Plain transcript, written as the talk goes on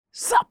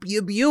Sup,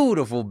 you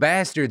beautiful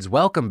bastards.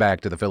 Welcome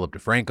back to the Philip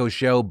DeFranco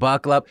Show.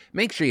 Buckle up.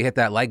 Make sure you hit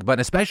that like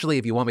button, especially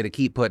if you want me to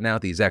keep putting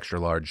out these extra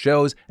large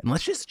shows. And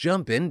let's just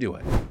jump into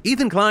it.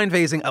 Ethan Klein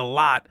facing a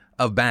lot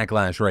of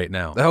backlash right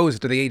now. The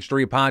host of the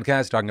H3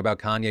 podcast talking about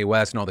Kanye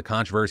West and all the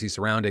controversy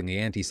surrounding the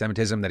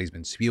anti-Semitism that he's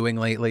been spewing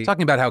lately.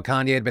 Talking about how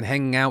Kanye had been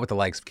hanging out with the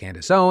likes of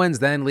Candace Owens,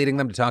 then leading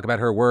them to talk about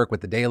her work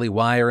with the Daily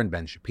Wire and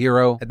Ben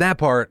Shapiro. At that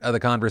part of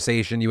the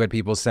conversation, you had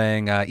people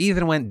saying,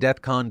 Ethan went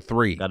DEFCON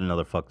 3. Got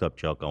another fucked up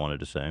joke I wanted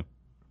to say.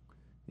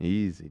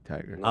 Easy,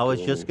 Tiger. I was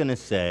just going to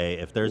say,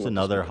 if there's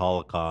another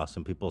Holocaust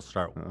and people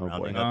start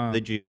rounding up the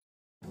Jews...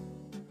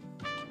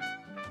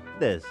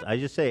 I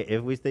just say,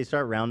 if they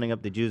start rounding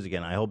up the Jews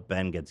again, I hope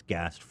Ben gets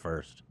gassed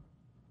first.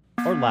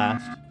 Or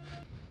last.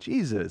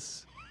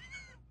 Jesus.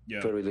 Yeah.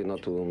 Really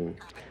not to...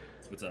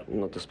 What's up?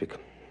 Not to speak.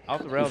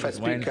 Off the rails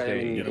is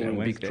Wednesday. In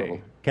big trouble.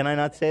 Can I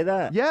not say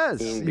that? Yes.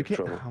 In You big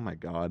can't. trouble. Oh my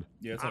God.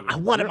 Yeah, it's all I,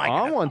 good. what am I You're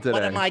on gonna, one What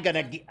today. am I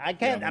gonna... I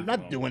can't... I'm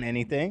not doing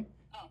anything.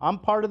 I'm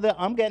part of the...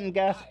 I'm getting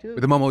gassed too.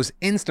 With him almost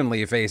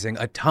instantly facing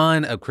a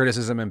ton of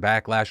criticism and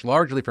backlash,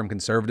 largely from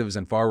conservatives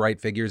and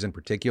far-right figures in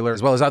particular,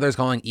 as well as others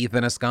calling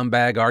Ethan a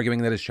scumbag,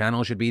 arguing that his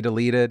channel should be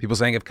deleted. People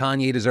saying if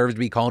Kanye deserves to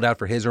be called out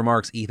for his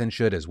remarks, Ethan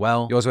should as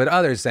well. You also had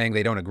others saying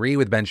they don't agree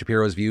with Ben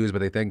Shapiro's views, but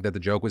they think that the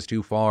joke was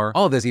too far.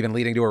 All of this even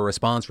leading to a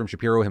response from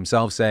Shapiro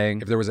himself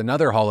saying, if there was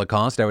another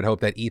Holocaust, I would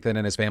hope that Ethan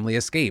and his family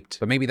escaped.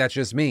 But maybe that's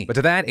just me. But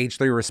to that,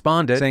 H3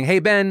 responded, saying, hey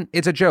Ben,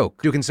 it's a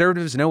joke. Do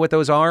conservatives know what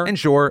those are? And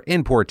sure,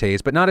 in poor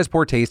taste, but not as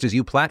poor taste as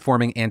you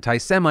platforming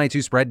anti-Semites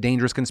who spread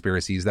dangerous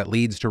conspiracies that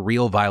leads to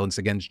real violence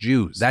against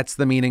Jews. That's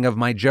the meaning of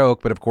my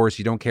joke, but of course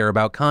you don't care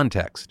about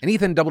context. And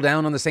Ethan doubled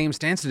down on the same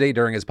stance today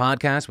during his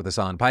podcast with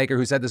Hassan Piker,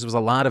 who said this was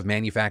a lot of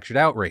manufactured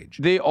outrage.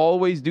 They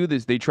always do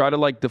this. They try to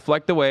like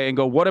deflect away and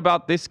go, what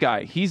about this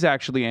guy? He's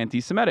actually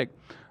anti-Semitic.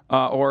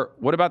 Or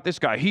what about this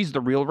guy? He's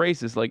the real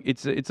racist. Like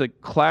it's a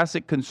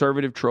classic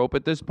conservative trope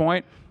at this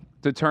point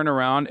to turn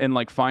around and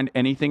like find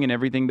anything and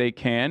everything they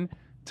can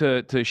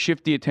to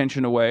shift the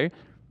attention away.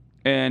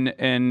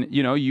 And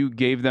you know, you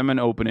gave them an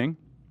opening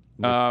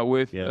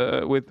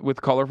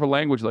with colorful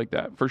language like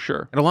that, for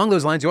sure. And along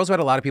those lines, you also had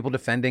a lot of people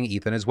defending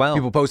Ethan as well.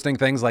 People posting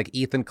things like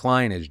Ethan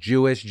Klein is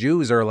Jewish.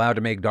 Jews are allowed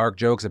to make dark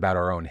jokes about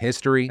our own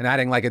history. And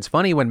adding like it's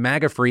funny when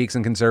MAGA freaks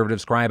and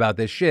conservatives cry about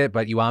this shit,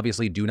 but you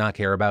obviously do not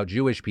care about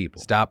Jewish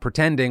people. Stop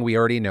pretending we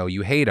already know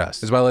you hate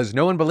us. As well as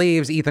no one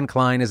believes Ethan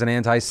Klein is an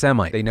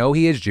anti-Semite. They know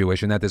he is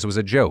Jewish and that this was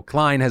a joke.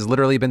 Klein has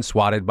literally been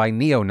swatted by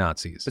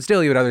neo-Nazis. But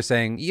still, you had others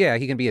saying, yeah,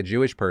 he can be a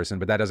Jewish person,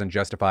 but that doesn't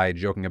justify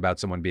joking about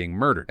someone being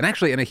murdered. And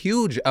actually, in a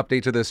huge update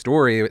to this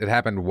story, it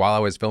happened while I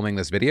was filming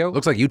this video.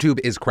 Looks like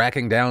YouTube is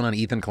cracking down on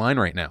Ethan Klein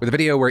right now. With a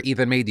video where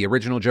Ethan made the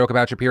original joke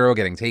about Shapiro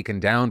getting taken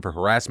down for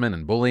harassment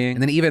and bullying.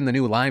 And then even the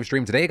new live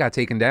stream today got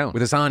taken down.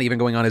 With Hassan even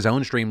going on his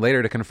own stream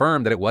later to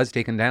confirm that it was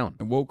taken down.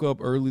 I woke up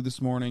early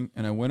this morning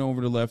and I went over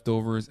to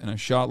Leftovers and I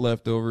shot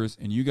Leftovers,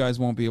 and you guys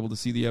won't be able to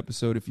see the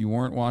episode if you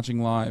weren't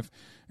watching live.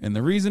 And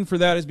the reason for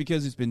that is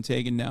because it's been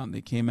taken down.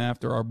 They came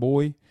after our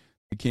boy.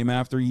 They came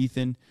after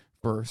Ethan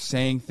for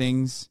saying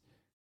things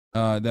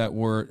that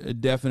were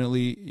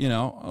definitely, you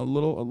know, a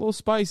little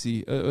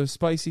spicy, a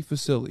spicy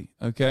facility,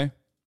 okay?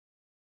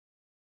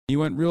 He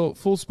went real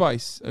full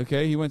spice,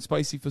 okay? He went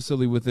spicy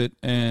facility with it,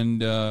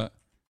 and of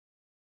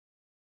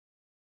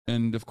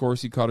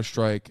course he caught a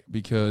strike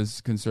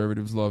because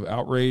conservatives love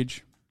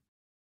outrage.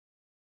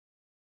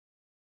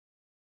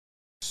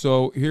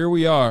 So here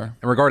we are.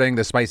 And regarding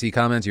the spicy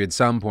comments, you had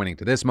some pointing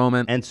to this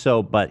moment. And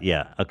so, but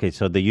yeah, okay,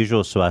 so the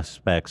usual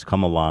suspects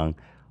come along,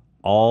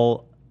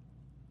 all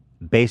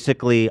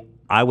basically,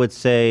 I would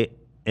say,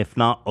 if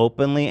not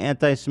openly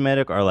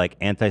anti-Semitic or like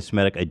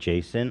anti-Semitic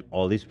adjacent,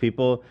 all these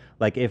people,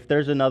 like if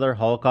there's another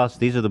Holocaust,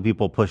 these are the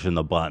people pushing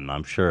the button,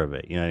 I'm sure of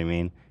it, you know what I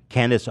mean?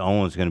 Candace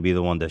Owens is going to be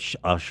the one to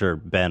usher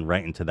Ben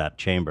right into that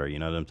chamber, you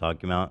know what I'm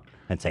talking about?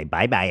 And say,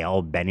 bye-bye,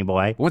 old Benny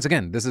boy. Once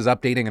again, this is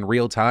updating in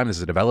real time. This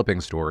is a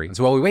developing story. And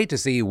so while we wait to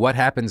see what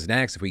happens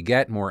next, if we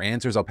get more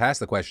answers, I'll pass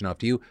the question off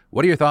to you.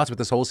 What are your thoughts with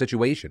this whole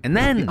situation? And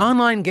then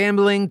online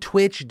gambling,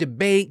 Twitch,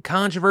 debate,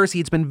 controversy.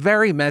 It's been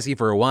very messy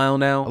for a while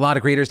now. A lot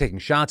of creators taking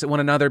shots at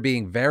one another,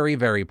 being very,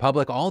 very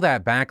public. All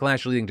that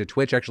backlash leading to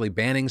Twitch actually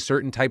banning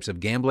certain types of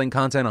gambling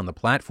content on the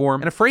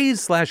platform. And a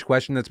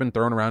phrase/question that's been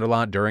thrown around a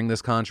lot during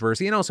this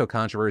controversy, and also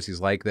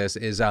controversies like this,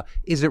 is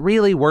it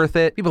really worth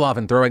it? People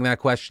often throwing that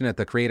question at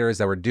the creators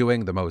that were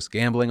doing the most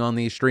gambling on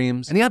these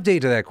streams. And the update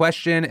to that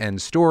question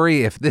and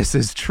story, if this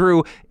is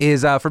true,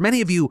 is for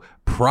many of you,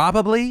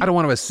 probably. I don't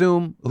want to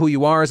assume who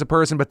you are as a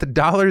person, but the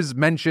dollars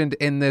mentioned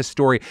in this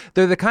story,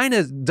 they're the kind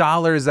of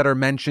dollars that are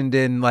mentioned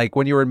in like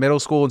when you were in middle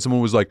school and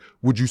someone was like,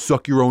 would you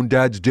suck your own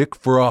dad's dick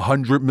for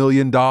 $100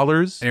 million?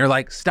 And you're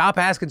like, stop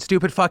asking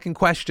stupid fucking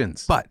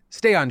questions. But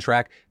stay on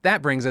track.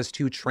 That brings us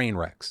to train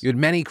wrecks. You had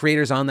many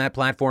creators on that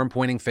platform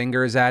pointing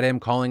fingers at him,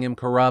 calling him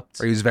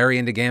corrupt, or he was very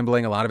into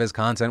gambling. A lot of his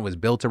content was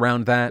built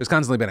around that. There's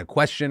constantly been a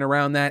question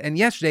around that. And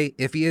yesterday,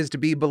 if he is to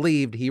be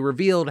believed, he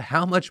revealed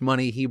how much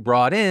money he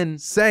brought in,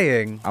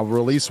 saying, I'll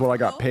release what I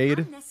got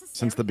paid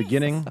since the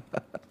beginning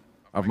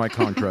of my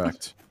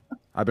contract.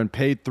 I've been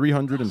paid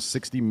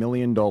 $360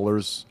 million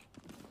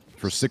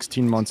for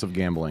 16 months of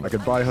gambling. I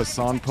could buy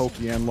Hassan,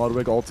 Pokey, and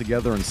Ludwig all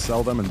together and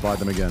sell them and buy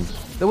them again.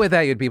 Though with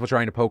that, you had people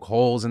trying to poke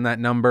holes in that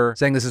number,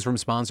 saying this is from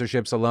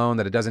sponsorships alone,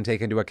 that it doesn't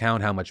take into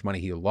account how much money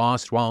he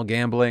lost while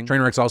gambling.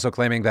 Trainwreck's also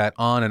claiming that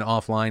on and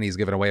offline, he's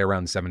given away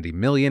around $70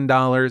 million.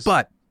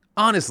 But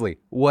honestly,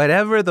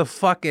 whatever the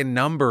fucking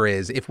number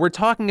is, if we're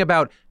talking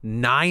about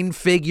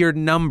 9-figure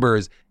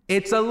numbers,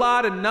 it's a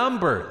lot of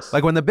numbers.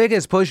 Like when the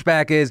biggest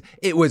pushback is,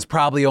 it was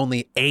probably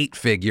only 8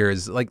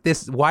 figures. Like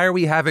this, why are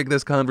we having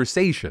this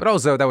conversation? But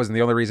also, that wasn't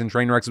the only reason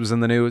Trainwrecks was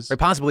in the news. Right,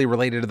 possibly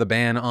related to the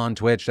ban on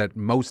Twitch that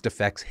most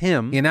affects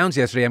him. He announced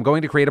yesterday, I'm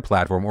going to create a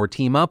platform or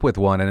team up with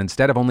one, and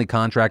instead of only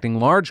contracting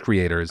large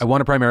creators, I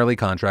want to primarily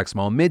contract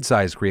small,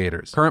 mid-sized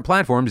creators. Current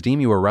platforms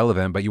deem you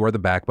irrelevant, but you are the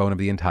backbone of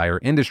the entire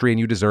industry, and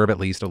you deserve at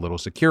least a little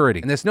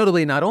security. And this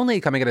notably not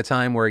only coming at a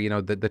time where, you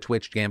know, the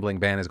Twitch gambling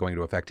ban is going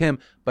to affect him,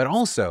 but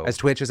also as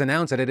Twitch has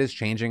announced that it is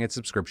changing its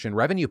subscription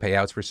revenue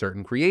payouts for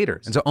certain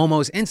creators. And so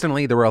almost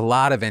instantly, there were a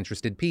lot of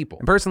interested people.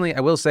 And personally,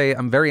 I will say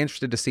I'm very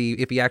interested to see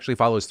if he actually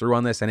follows through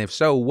on this, and if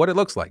so, what it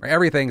looks like.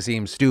 Everything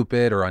seems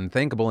stupid or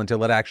unthinkable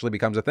until it actually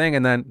becomes a thing,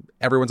 and then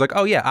everyone's like,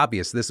 oh yeah,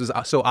 obvious. This is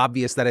so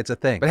obvious that it's a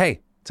thing. But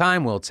hey,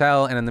 time will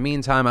tell, and in the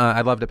meantime,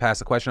 I'd love to pass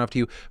the question off to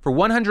you. For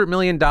 $100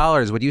 million,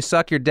 would you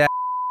suck your dad?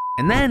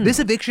 And then this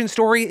eviction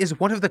story is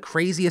one of the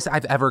craziest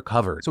I've ever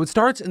covered. So it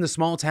starts in the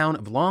small town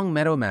of Long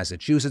Meadow,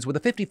 Massachusetts, with a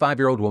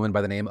 55-year-old woman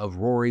by the name of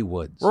Rory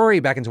Woods. Rory,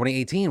 back in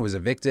 2018, was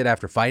evicted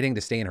after fighting to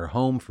stay in her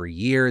home for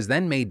years,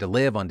 then made to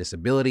live on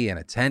disability in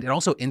a tent. It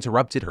also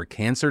interrupted her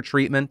cancer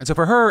treatment. And so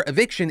for her,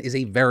 eviction is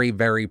a very,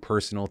 very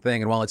personal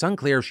thing. And while it's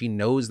unclear if she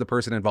knows the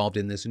person involved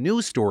in this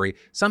news story,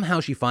 somehow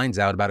she finds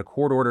out about a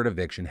court-ordered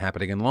eviction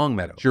happening in Long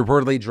Meadow. She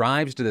reportedly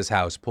drives to this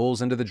house,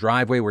 pulls into the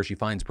driveway where she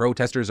finds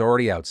protesters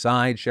already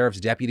outside, sheriff's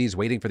deputies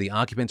waiting for the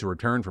occupant to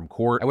return from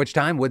court, at which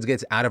time Woods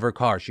gets out of her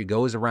car. She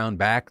goes around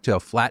back to a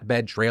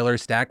flatbed trailer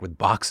stacked with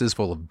boxes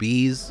full of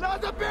bees.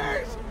 Not the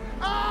bees!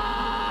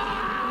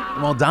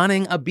 And while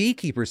donning a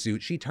beekeeper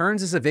suit, she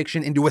turns this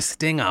eviction into a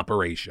sting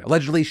operation,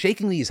 allegedly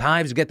shaking these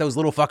hives to get those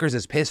little fuckers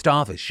as pissed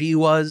off as she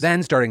was,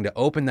 then starting to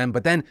open them,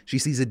 but then she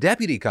sees a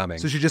deputy coming.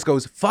 So she just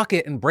goes, fuck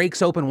it, and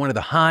breaks open one of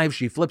the hives.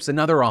 She flips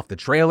another off the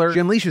trailer. She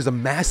unleashes a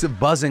massive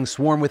buzzing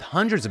swarm with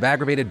hundreds of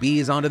aggravated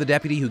bees onto the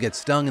deputy, who gets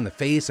stung in the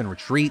face and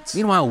retreats.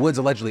 Meanwhile, Woods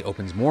allegedly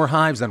opens more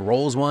hives, then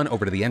rolls one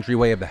over to the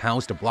entryway of the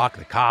house to block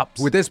the cops,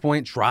 who at this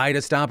point try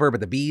to stop her, but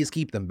the bees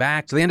keep them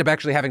back. So they end up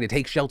actually having to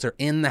take shelter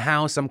in the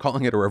house. I'm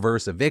calling it a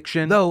reverse eviction.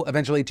 Though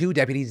eventually 2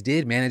 deputies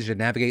did manage to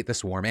navigate the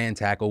swarm and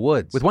tackle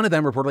Woods, with one of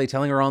them reportedly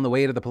telling her on the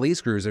way to the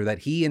police cruiser that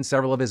he and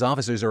several of his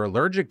officers are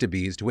allergic to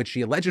bees, to which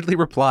she allegedly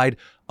replied,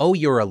 "Oh,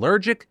 you're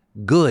allergic?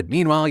 Good."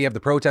 Meanwhile, you have the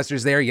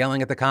protesters there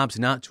yelling at the cops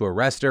not to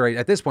arrest her.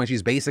 At this point,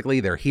 she's basically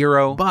their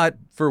hero. But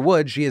for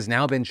Woods, she has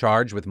now been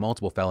charged with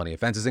multiple felony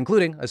offenses,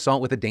 including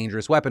assault with a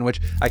dangerous weapon,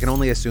 which I can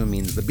only assume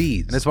means the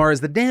bees. And as far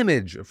as the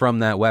damage from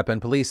that weapon,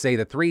 police say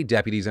that 3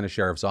 deputies and a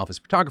sheriff's office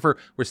photographer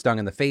were stung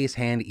in the face,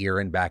 hand, ear,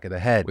 and back of the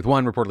head, with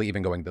one reportedly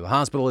even going to the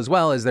hospital, as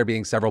well as there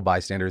being several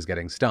bystanders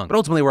getting stung. But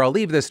ultimately, where I'll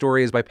leave this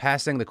story is by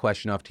passing the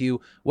question off to you.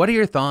 What are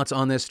your thoughts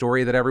on this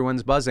story that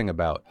everyone's buzzing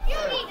about? You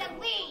need to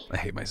leave. I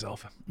hate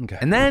myself. Okay.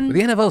 And then, with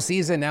the NFL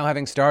season now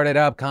having started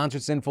up,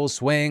 concerts in full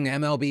swing,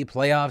 MLB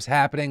playoffs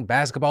happening,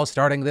 basketball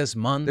starting this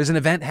month, there's an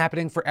event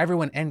happening for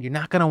everyone, and you're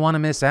not going to want to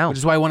miss out. Which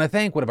is why I want to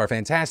thank one of our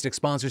fantastic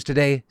sponsors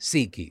today,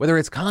 SeatGeek. Whether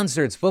it's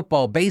concerts,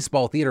 football,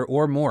 baseball, theater,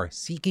 or more,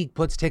 SeatGeek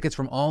puts tickets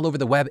from all over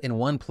the web in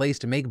one place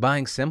to make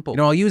buying simple. You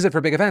know, I'll use it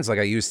for big events, like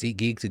I use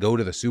SeatGeek to go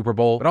to the Super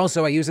Bowl, but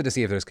also I use it to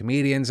see if there's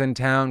comedians in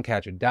town,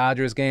 catch a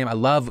Dodgers game.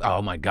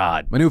 Oh my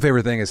God. My new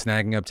favorite thing is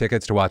snagging up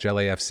tickets to watch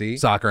LAFC.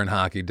 Soccer and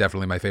hockey,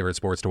 definitely my favorite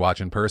sports to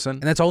watch in person.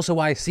 And that's also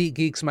why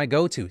SeatGeek's my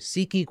go-to.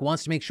 SeatGeek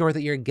wants to make sure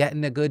that you're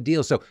getting a good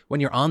deal. So when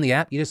you're on the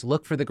app, you just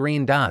look for the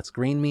green dots.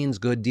 Green means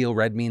good deal,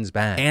 red means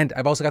bad. And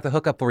I've also got the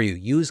hookup for you.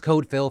 Use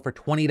code Phil for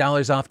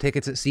 $20 off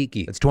tickets at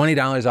SeatGeek. That's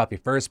 $20 off your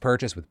first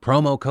purchase with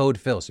promo code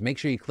Phil. So make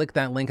sure you click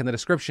that link in the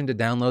description to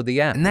download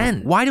the app. And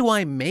then, why do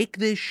I make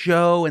this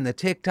show and the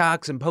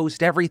TikToks and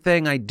post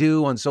everything I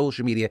do on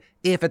social media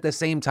if at the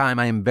same time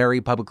I am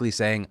very publicly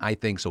saying I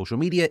think social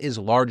media is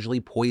largely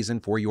poison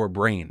for your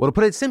brain? Well, to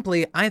put it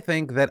simply, I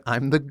think that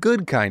I'm the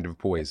good kind of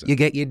poison. You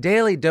get your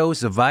daily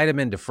dose of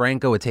vitamin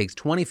DeFranco. It takes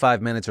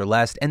 25 minutes or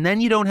less, and then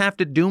you don't have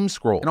to doom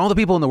scroll. And all the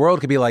people in the world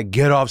could be like,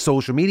 get off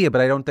social media,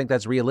 but I don't think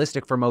that's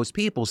realistic for most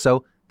people.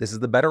 So this is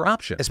the better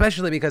option,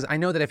 especially because I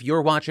know that if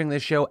you're watching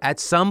this show at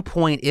some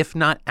point, if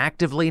not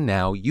actively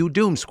now, you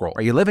doom scroll,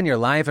 or you live in your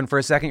life and for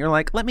a second you're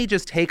like, let me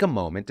just take a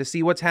moment to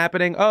see what's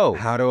happening. Oh,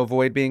 how to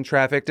avoid being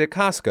trafficked at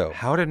Costco.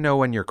 How to know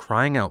when you're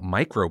crying out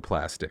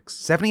microplastics.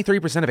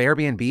 73% of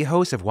Airbnb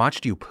hosts have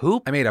watched you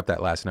poop. I made up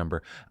that last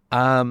number.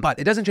 But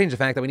it doesn't change the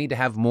fact that we need to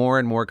have more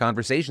and more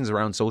conversations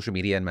around social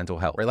media and mental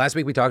health. Right, last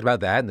week we talked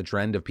about that and the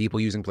trend of people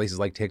using places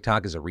like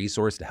TikTok as a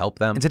resource to help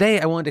them. And today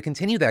I wanted to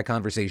continue that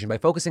conversation by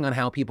focusing on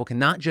how people can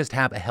not just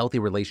have a healthy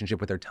relationship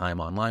with their time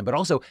online, but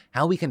also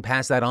how we can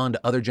pass that on to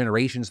other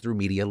generations through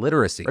media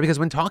literacy. Because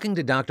when talking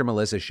to Dr.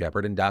 Melissa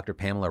Shepard and Dr.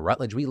 Pamela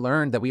Rutledge, we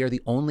learned that we are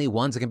the only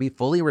ones that can be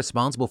fully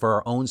responsible for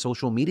our own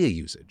social media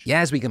usage.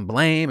 Yes, we can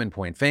blame and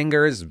point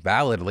fingers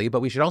validly,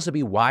 but we should also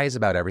be wise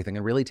about everything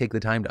and really take the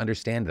time to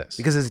understand this.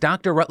 Because as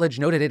Dr. Rutledge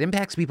noted, it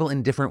impacts people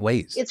in different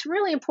ways. It's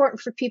really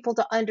important for people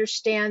to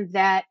understand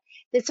that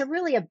it's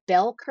really a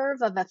bell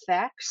curve of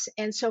effects.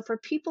 And so for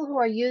people who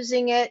are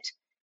using it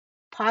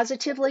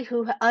positively,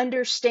 who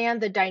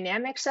understand the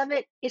dynamics of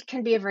it, it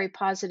can be a very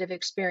positive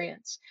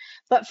experience.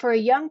 But for a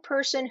young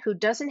person who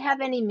doesn't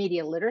have any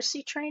media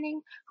literacy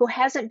training, who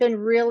hasn't been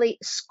really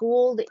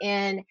schooled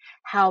in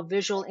how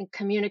visual and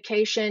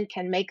communication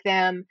can make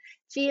them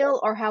feel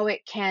or how it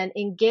can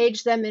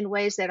engage them in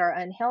ways that are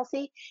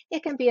unhealthy,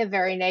 it can be a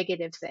very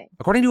negative thing.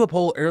 According to a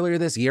poll earlier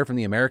this year from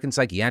the American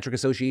Psychiatric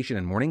Association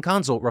and Morning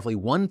Consult, roughly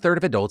 1/3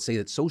 of adults say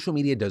that social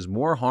media does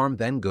more harm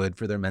than good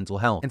for their mental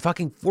health. And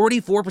fucking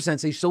 44%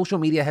 say social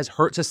media has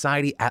hurt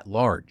society at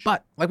large.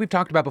 But, like we've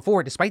talked about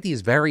before, despite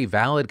these very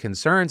valid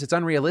concerns, it's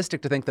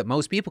unrealistic to think that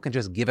most people can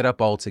just give it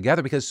up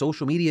altogether because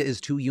social media is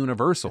too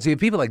universal. So you have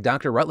people like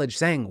Dr. Rutledge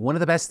saying one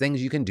of the best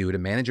things you can do to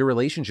manage your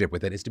relationship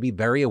with it is to be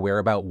very aware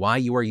about why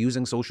you are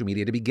using social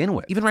media to begin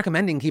with. Even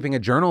recommending keeping a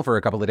journal for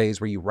a couple of days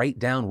where you write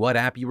down what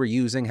app you were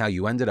using, how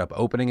you ended up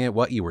opening it,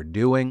 what you were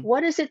doing.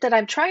 What is it that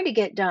I'm trying to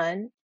get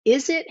done?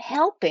 Is it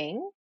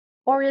helping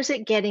or is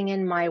it getting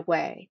in my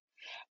way?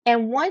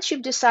 And once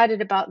you've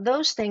decided about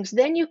those things,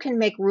 then you can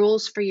make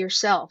rules for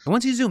yourself. And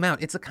once you zoom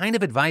out, it's the kind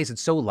of advice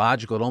that's so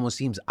logical it almost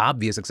seems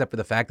obvious, except for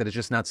the fact that it's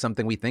just not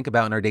something we think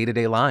about in our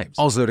day-to-day lives.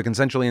 Also, to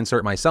consensually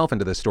insert myself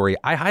into this story,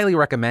 I highly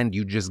recommend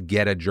you just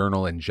get a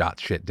journal and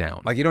jot shit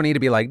down. Like, you don't need to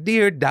be like,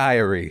 "Dear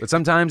diary," but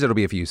sometimes it'll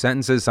be a few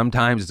sentences,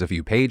 sometimes it's a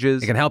few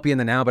pages. It can help you in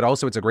the now, but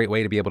also it's a great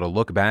way to be able to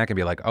look back and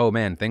be like, oh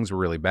man, things were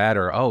really bad,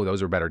 or oh,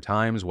 those were better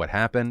times, what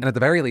happened? And at the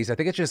very least, I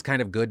think it's just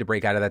kind of good to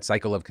break out of that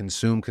cycle of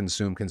consume,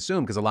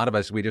 because a lot of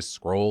us, we just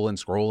scroll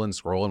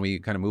and we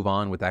kind of move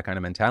on with that kind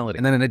of mentality.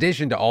 And then in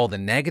addition to all the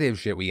negative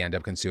shit we end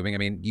up consuming, I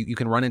mean, you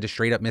can run into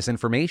straight up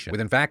misinformation, with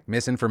in fact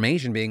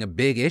misinformation being a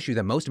big issue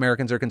that most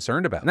Americans are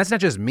concerned about. And that's not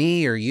just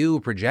me or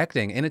you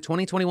projecting. In a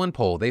 2021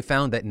 poll, they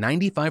found that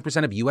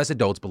 95% of US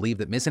adults believe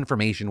that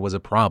misinformation was a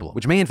problem,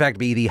 which may in fact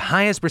be the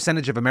highest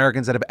percentage of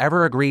Americans that have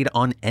ever agreed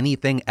on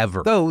anything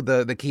ever. Though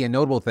the key and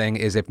notable thing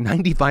is if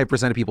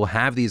 95% of people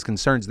have these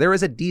concerns, there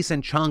is a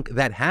decent chunk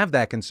that have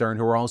that concern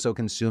who are also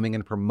consuming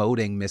and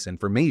promoting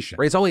misinformation.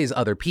 Right? It's always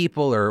other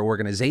people or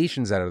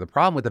organizations that are the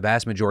problem, with the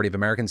vast majority of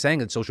Americans saying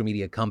that social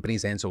media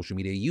companies and social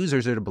media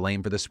users are to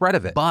blame for the spread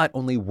of it. But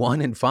only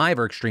 1 in 5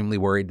 are extremely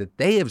worried that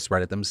they have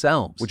spread it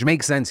themselves, which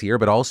makes sense here,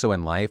 but also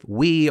in life,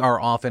 we are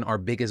often our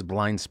biggest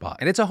blind spot.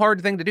 And it's a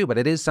hard thing to do, but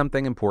it is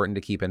something important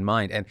to keep in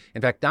mind. And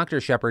in fact,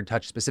 Dr. Shepard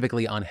touched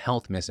specifically on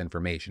health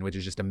misinformation, which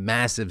is just a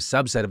massive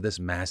subset of this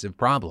massive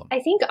problem.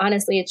 I think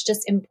honestly, it's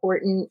just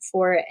important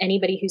for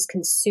anybody who's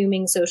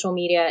consuming social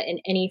media in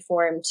any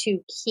form to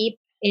keep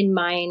in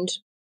mind,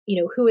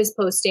 who is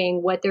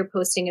posting, what they're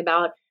posting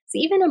about. So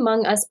even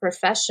among us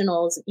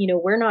professionals,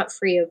 we're not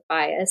free of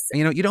bias.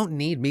 You don't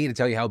need me to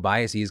tell you how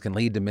biases can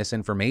lead to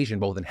misinformation,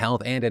 both in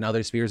health and in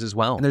other spheres as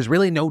well. And there's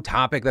really no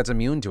topic that's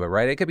immune to it,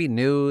 right? It could be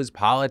news,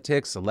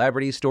 politics,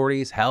 celebrity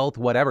stories, health,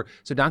 whatever.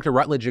 So Dr.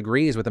 Rutledge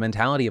agrees with the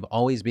mentality of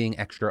always being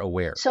extra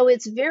aware. So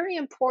it's very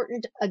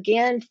important,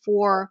 again,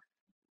 for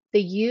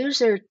the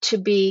user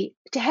to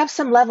have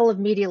some level of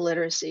media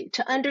literacy,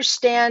 to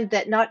understand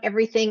that not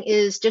everything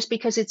is just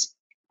because it's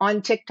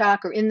on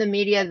TikTok or in the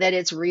media that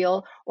it's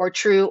real or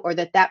true, or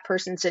that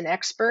person's an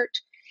expert.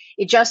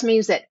 It just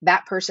means that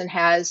that person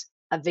has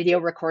a video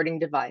recording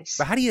device.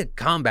 But how do you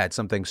combat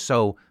something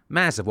so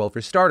massive? Well,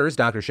 for starters,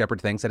 Dr. Shepard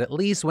thinks that at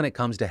least when it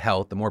comes to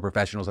health, the more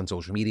professionals on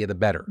social media, the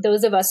better.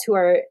 Those of us who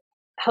are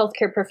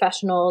healthcare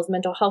professionals,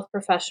 mental health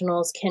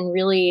professionals, can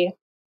really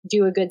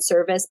do a good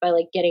service by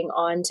getting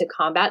on to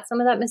combat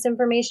some of that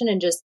misinformation and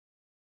just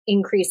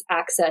increase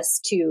access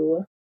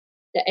to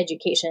the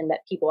education that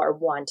people are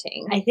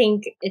wanting. I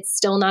think it's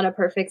still not a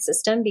perfect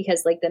system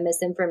because the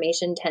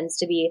misinformation tends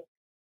to be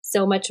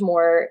so much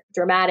more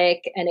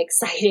dramatic and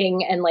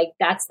exciting. And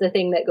that's the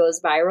thing that goes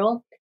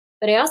viral.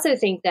 But I also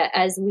think that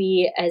as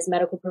we, as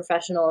medical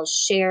professionals,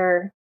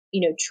 share,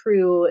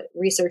 true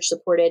research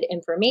supported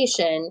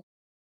information,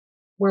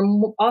 we're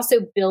also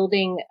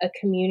building a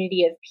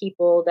community of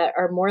people that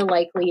are more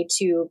likely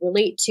to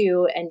relate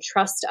to and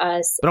trust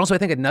us. But also, I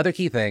think another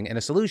key thing and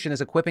a solution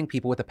is equipping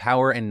people with the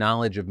power and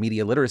knowledge of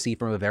media literacy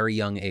from a very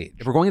young age.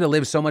 If we're going to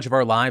live so much of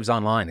our lives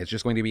online, it's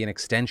just going to be an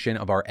extension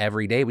of our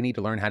everyday. We need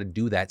to learn how to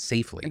do that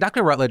safely. And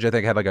Dr. Rutledge, I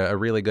think, had a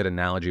really good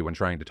analogy when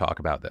trying to talk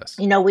about this.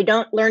 We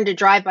don't learn to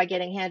drive by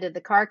getting handed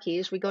the car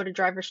keys. We go to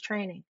driver's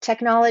training.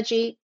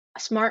 Technology,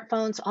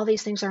 smartphones, all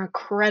these things are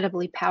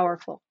incredibly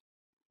powerful.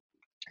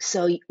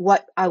 So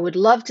what I would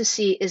love to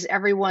see is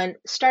everyone,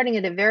 starting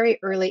at a very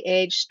early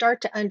age,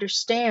 start to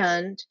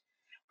understand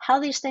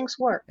how these things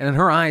work. And in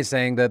her eyes,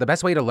 saying that the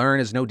best way to learn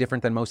is no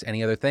different than most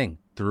any other thing,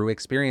 through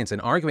experience,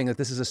 and arguing that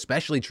this is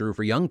especially true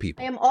for young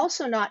people. I am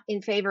also not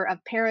in favor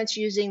of parents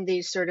using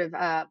these sort of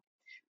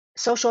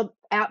social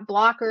app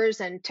blockers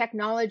and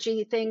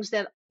technology things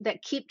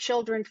that keep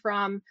children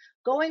from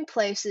going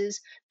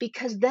places,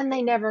 because then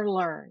they never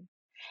learn.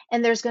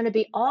 And there's going to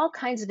be all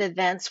kinds of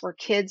events where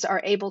kids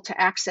are able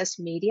to access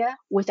media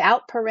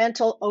without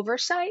parental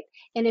oversight.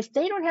 And if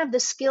they don't have the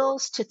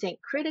skills to think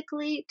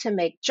critically, to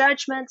make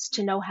judgments,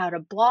 to know how to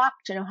block,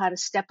 to know how to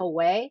step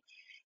away,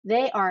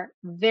 they are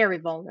very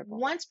vulnerable.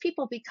 Once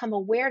people become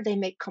aware, they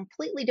make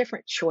completely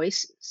different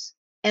choices.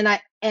 And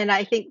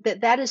I think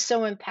that is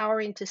so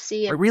empowering to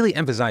see. We're really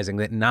emphasizing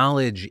that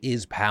knowledge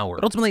is power.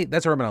 But ultimately,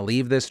 that's where I'm going to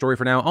leave this story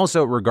for now.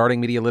 Also, regarding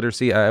media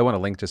literacy, I want to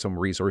link to some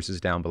resources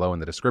down below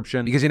in the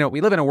description, because, we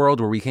live in a world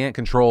where we can't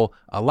control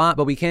a lot,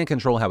 but we can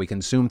control how we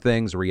consume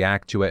things,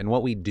 react to it, and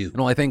what we do. And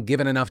while I think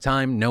given enough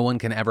time, no one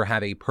can ever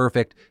have a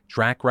perfect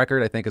track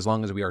record, I think as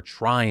long as we are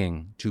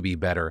trying to be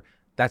better,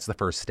 that's the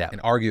first step.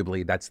 And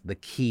arguably, that's the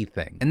key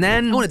thing. And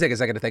then I want to take a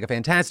second to thank a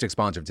fantastic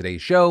sponsor of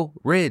today's show,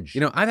 Ridge.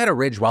 I've had a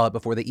Ridge wallet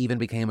before they even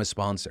became a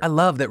sponsor. I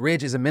love that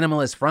Ridge is a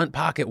minimalist front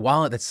pocket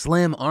wallet that's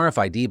slim,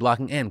 RFID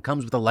blocking, and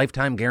comes with a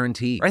lifetime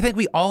guarantee. I think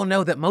we all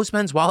know that most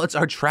men's wallets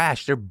are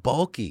trash. They're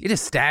bulky. You're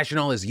just stashing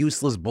all this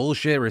useless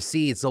bullshit,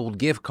 receipts, old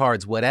gift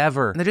cards,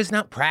 whatever. And they're just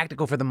not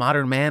practical for the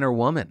modern man or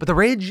woman. But the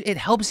Ridge, it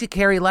helps you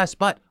carry less,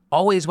 but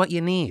always what you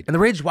need. And the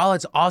Ridge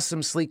wallet's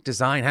awesome, sleek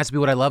design has to be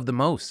what I love the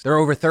most. There are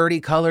over 30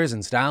 colors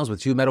and styles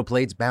with 2 metal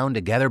plates bound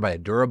together by a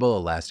durable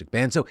elastic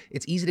band, so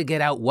it's easy to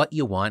get out what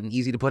you want and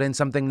easy to put in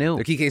something new.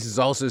 Their key case is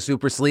also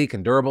super sleek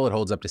and durable. It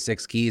holds up to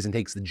 6 keys and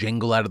takes the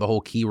jingle out of the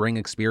whole key ring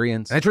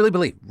experience. And I truly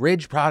believe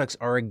Ridge products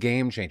are a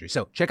game changer.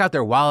 So check out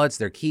their wallets,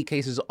 their key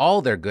cases,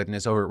 all their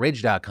goodness over at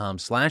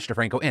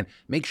ridge.com/DeFranco, and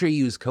make sure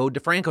you use code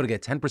DeFranco to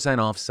get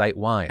 10% off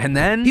site-wide. And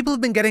then people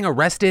have been getting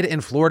arrested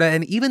in Florida,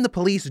 and even the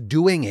police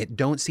doing it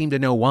don't seem to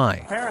know why.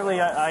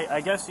 Apparently, I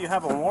guess you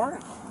have a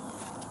warrant?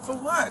 For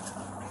what?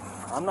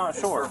 I'm not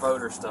sure. For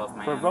voter stuff,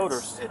 man. For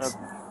voters.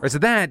 Right, so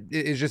that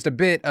is just a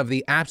bit of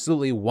the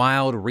absolutely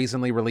wild,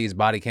 recently released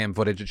body cam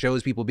footage that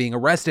shows people being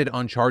arrested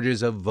on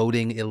charges of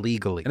voting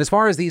illegally. And as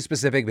far as these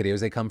specific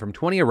videos, they come from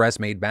 20 arrests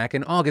made back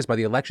in August by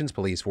the elections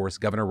police force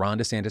Governor Ron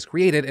DeSantis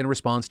created in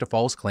response to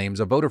false claims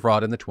of voter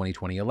fraud in the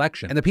 2020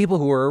 election. And the people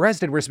who were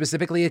arrested were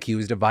specifically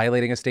accused of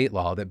violating a state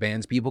law that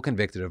bans people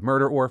convicted of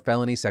murder or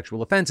felony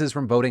sexual offenses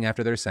from voting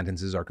after their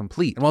sentences are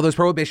complete. And while those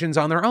prohibitions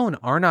on their own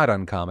are not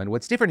uncommon,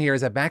 what's different here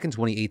is that back in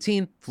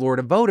 2018,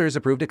 Florida voters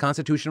approved a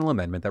constitutional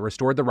amendment that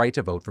restored the right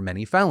to vote for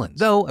many felons.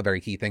 Though, a very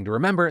key thing to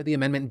remember, the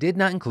amendment did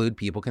not include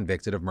people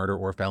convicted of murder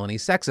or felony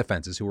sex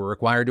offenses who were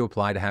required to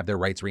apply to have their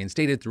rights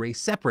reinstated through a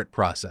separate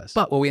process.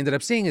 But what we ended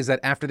up seeing is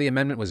that after the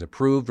amendment was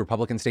approved,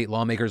 Republican state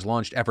lawmakers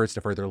launched efforts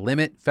to further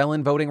limit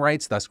felon voting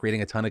rights, thus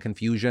creating a ton of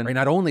confusion.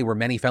 Not only were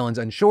many felons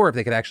unsure if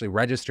they could actually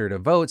register to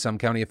vote, some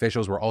county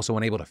officials were also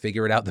unable to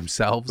figure it out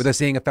themselves, with us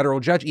seeing a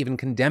federal judge even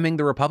condemning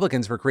the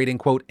Republicans for creating,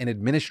 quote, an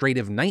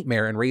administrative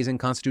nightmare and raising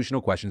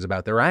constitutional questions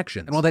about their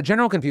actions. And while that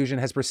general confusion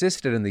has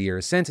persisted in the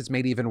years since, it's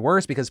made even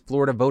worse because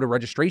Florida voter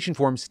registration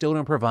forms still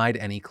don't provide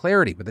any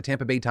clarity, with the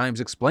Tampa Bay Times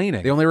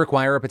explaining they only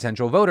require a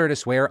potential voter to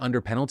swear under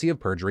penalty of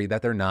perjury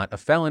that they're not a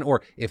felon,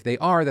 or if they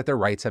are, that their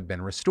rights have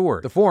been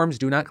restored. The forms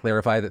do not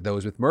clarify that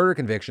those with murder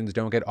convictions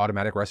don't get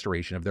automatic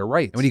restoration of their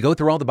rights. And when you go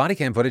through all the body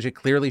cam footage, it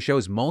clearly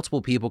shows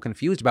multiple people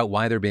confused about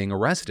why they're being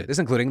arrested. This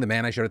including the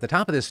man I showed at the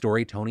top of this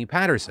story, Tony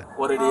Patterson.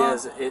 What it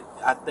is,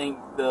 I think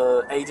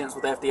the agents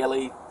with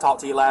FDLE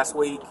talked to you last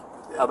week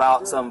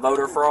about some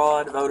voter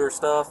fraud, voter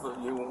stuff,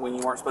 when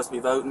you weren't supposed to be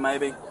voting,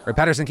 maybe. Right,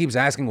 Patterson keeps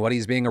asking what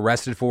he's being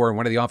arrested for, and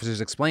one of the officers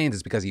explains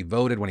it's because he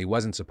voted when he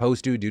wasn't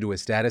supposed to due to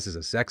his status as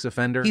a sex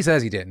offender. He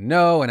says he didn't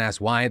know and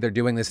asks why they're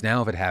doing this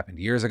now if it happened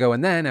years ago,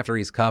 and then after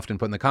he's cuffed and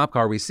put in the cop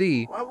car, we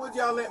see... Why would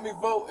y'all let me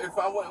vote if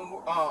I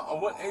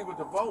wasn't able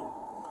to vote?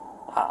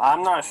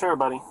 I'm not sure,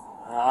 buddy.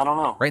 I don't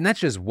know. Right, and that's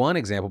just one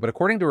example, but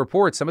according to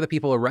reports, some of the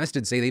people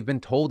arrested say they've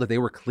been told that they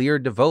were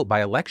cleared to vote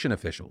by election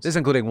officials. This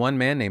including one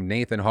man named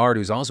Nathan Hard,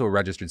 who's also a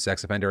registered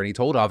sex offender, and he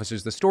told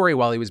officers the story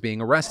while he was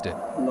being arrested.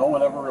 No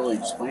one ever really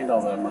explained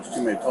all that much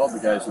to me. I told the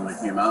guys when they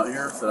came out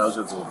here that I was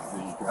at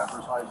the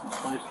driver's license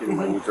place, getting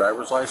my new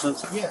driver's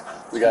license. Yeah.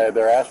 The guy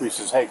there asked me, he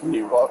says, hey, can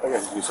you vote?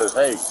 He says, hey,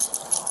 are you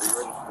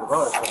registered to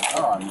vote? I said,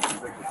 no, I'm a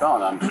convicted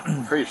felon.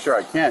 I'm pretty sure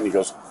I can. He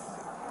goes,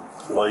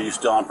 well, are you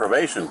still on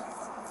probation?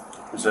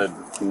 I said,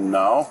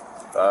 no.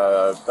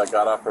 I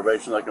got off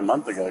probation like a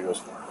month ago. He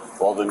goes,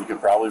 well, then you can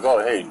probably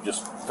vote. Hey,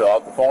 just fill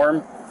out the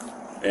form,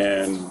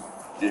 and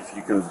if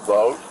you can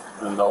vote,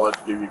 then they'll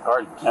give you a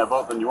card. If you can't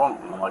vote, then you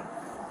won't. And I'm like,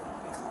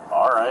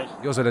 all right.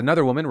 He also had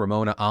another woman,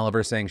 Ramona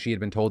Oliver, saying she had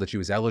been told that she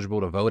was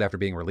eligible to vote after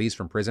being released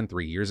from prison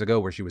 3 years ago,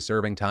 where she was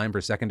serving time for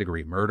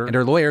second-degree murder. And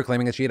her lawyer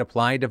claiming that she had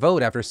applied to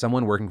vote after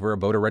someone working for a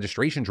voter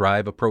registration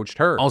drive approached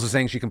her. Also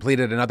saying she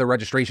completed another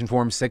registration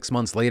form 6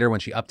 months later when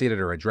she updated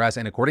her address.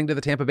 And according to the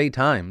Tampa Bay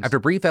Times, after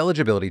brief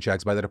eligibility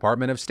checks by the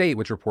Department of State,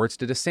 which reports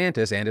to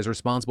DeSantis and is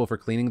responsible for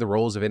cleaning the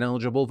rolls of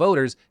ineligible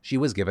voters, she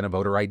was given a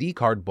voter ID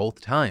card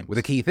both times. With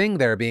a key thing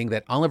there being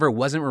that Oliver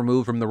wasn't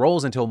removed from the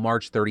rolls until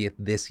March 30th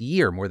this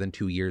year, more than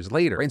 2 years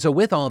years later. And so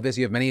with all of this,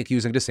 you have many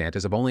accusing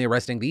DeSantis of only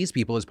arresting these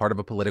people as part of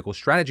a political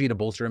strategy to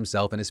bolster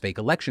himself and his fake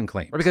election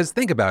claim. Or because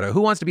think about it,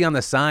 who wants to be on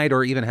the side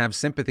or even have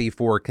sympathy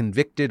for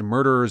convicted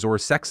murderers or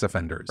sex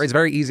offenders? It's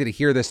very easy to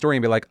hear this story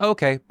and be like,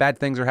 okay, bad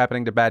things are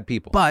happening to bad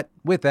people. But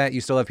with that,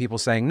 you still have people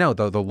saying, no,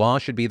 though the law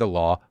should be the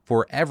law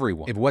for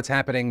everyone. If what's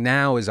happening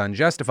now is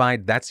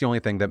unjustified, that's the only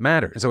thing that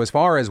matters. And so as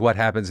far as what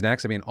happens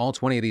next, I mean, all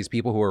 20 of these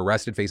people who were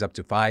arrested face up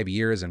to 5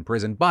 years in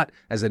prison. But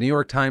as the New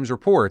York Times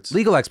reports,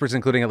 legal experts,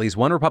 including at least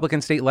one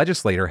Republican state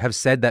legislator, have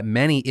said that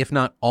many, if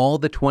not all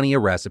the 20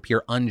 arrests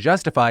appear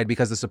unjustified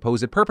because the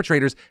supposed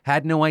perpetrators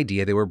had no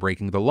idea they were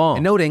breaking the law.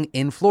 And noting,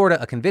 in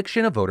Florida, a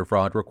conviction of voter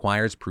fraud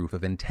requires proof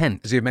of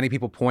intent. So you have many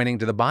people pointing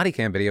to the body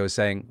cam videos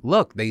saying,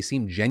 look, they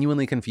seem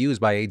genuinely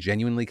confused by a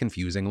genuinely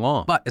confusing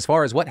law. But as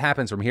far as what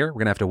happens from here, we're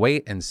gonna have to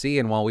wait and see.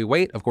 And while we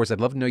wait, of course,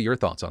 I'd love to know your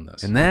thoughts on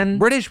this. And then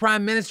British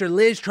Prime Minister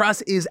Liz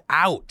Truss is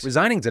out,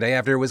 resigning today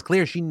after it was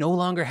clear she no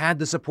longer had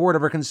the support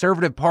of her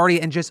Conservative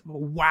Party. And just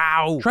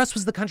wow. Truss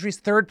was the country's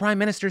third prime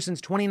minister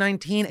since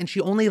 2019, and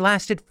she only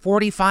lasted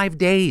 45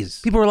 days.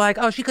 People were like,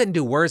 oh, she couldn't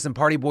do worse than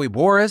party boy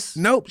Boris.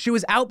 Nope, she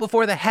was out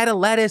before the head of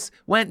lettuce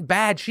went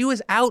bad. She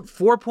was out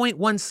 4.1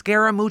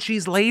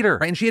 Scaramucci's later.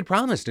 Right? And she had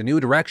promised a new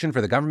direction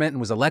for the government and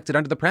was elected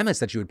under the premise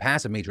that she would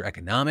pass a major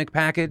economic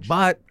package.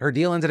 But her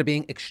deal ended up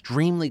being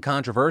extremely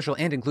controversial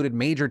and included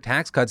major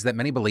tax cuts that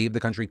many believed the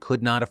country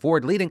could not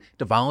afford, leading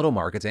to volatile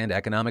markets and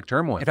economic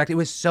turmoil. In fact, it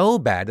was so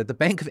bad that the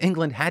Bank of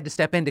England had to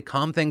step in to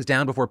calm things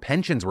down before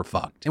pensions were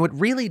fucked. And what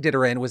really did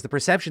her in was the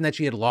perception that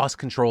she had lost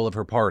control of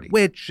her party,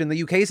 which in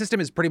the UK system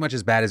is pretty much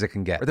as bad as it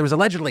can get. There was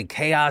allegedly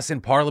chaos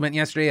in Parliament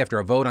yesterday after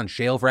a vote on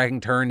shale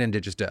fracking turned into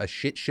just a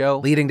shit show,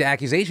 leading to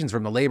accusations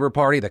from the Labour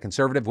Party that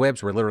Conservative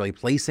whips were literally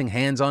placing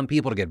hands on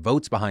people to get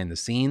votes behind the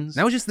scenes.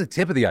 That was just the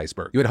tip of the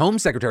iceberg. You had Home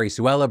Secretary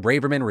Suella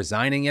Braverman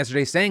resigning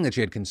yesterday, saying that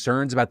she had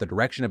concerns about the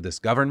direction of this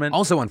government.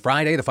 Also on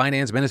Friday, the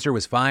finance minister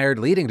was fired,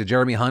 leading to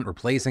Jeremy Hunt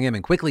replacing him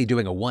and quickly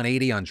doing a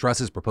 180 on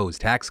Truss's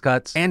proposed tax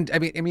cuts. And I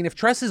mean, if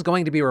Truss is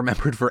going to be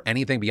remembered for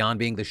anything beyond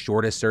being the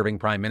shortest serving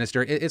prime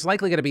minister, it's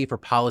likely going to be for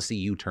policy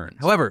U-turns.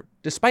 However,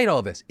 despite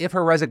all this, if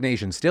her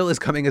resignation still is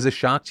coming as a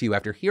shock to you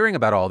after hearing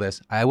about all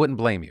this, I wouldn't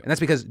blame you. And that's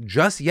because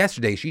just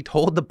yesterday, she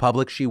told the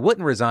public she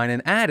wouldn't resign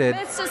and added,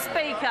 Mr.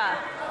 Speaker,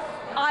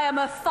 I am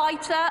a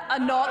fighter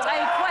and not a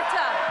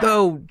quitter.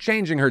 Though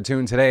changing her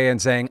tune today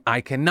and saying,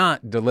 I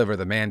cannot deliver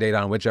the mandate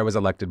on which I was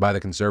elected by the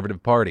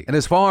Conservative Party. And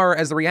as far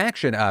as the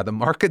reaction, the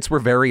markets were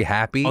very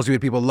happy. Also, we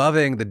had people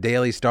loving the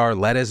Daily Star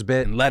lettuce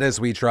bit, and lettuce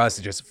we trust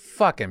is just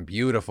fucking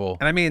beautiful.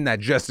 And I mean that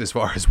just as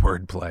far as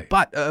wordplay.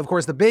 But of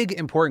course, the big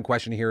important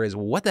question here is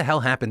what the hell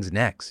happens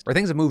next? Where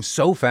things have moved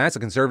so fast, the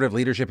Conservative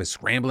leadership is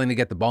scrambling to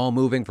get the ball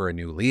moving for a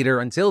new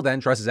leader. Until then,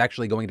 Truss is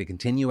actually going to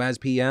continue as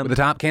PM, with the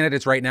top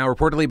candidates right now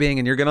reportedly being,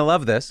 and you're gonna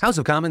love this, House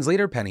of Commons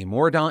leader Penny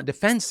Mordaunt,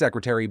 Defense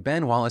Secretary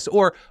Ben Wallace,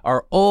 or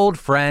our old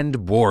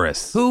friend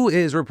Boris, who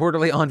is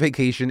reportedly on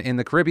vacation in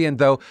the Caribbean,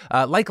 though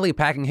likely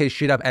packing his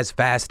shit up as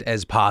fast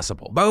as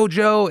possible.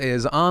 Bojo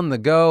is on the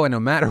go, and no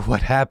matter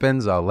what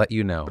happens, I'll let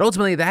you know. But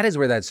ultimately, that is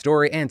where that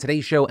story and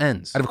today's show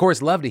ends. I'd of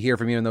course love to hear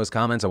from you in those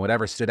comments on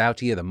whatever stood out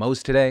to you the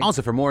most today.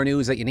 Also, for more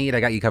news that you need, I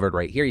got you covered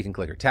right here. You can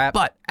click or tap.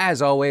 But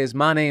as always,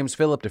 my name's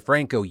Philip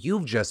DeFranco.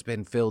 You've just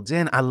been filled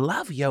in. I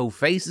love yo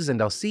faces,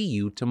 and I'll see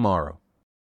you tomorrow.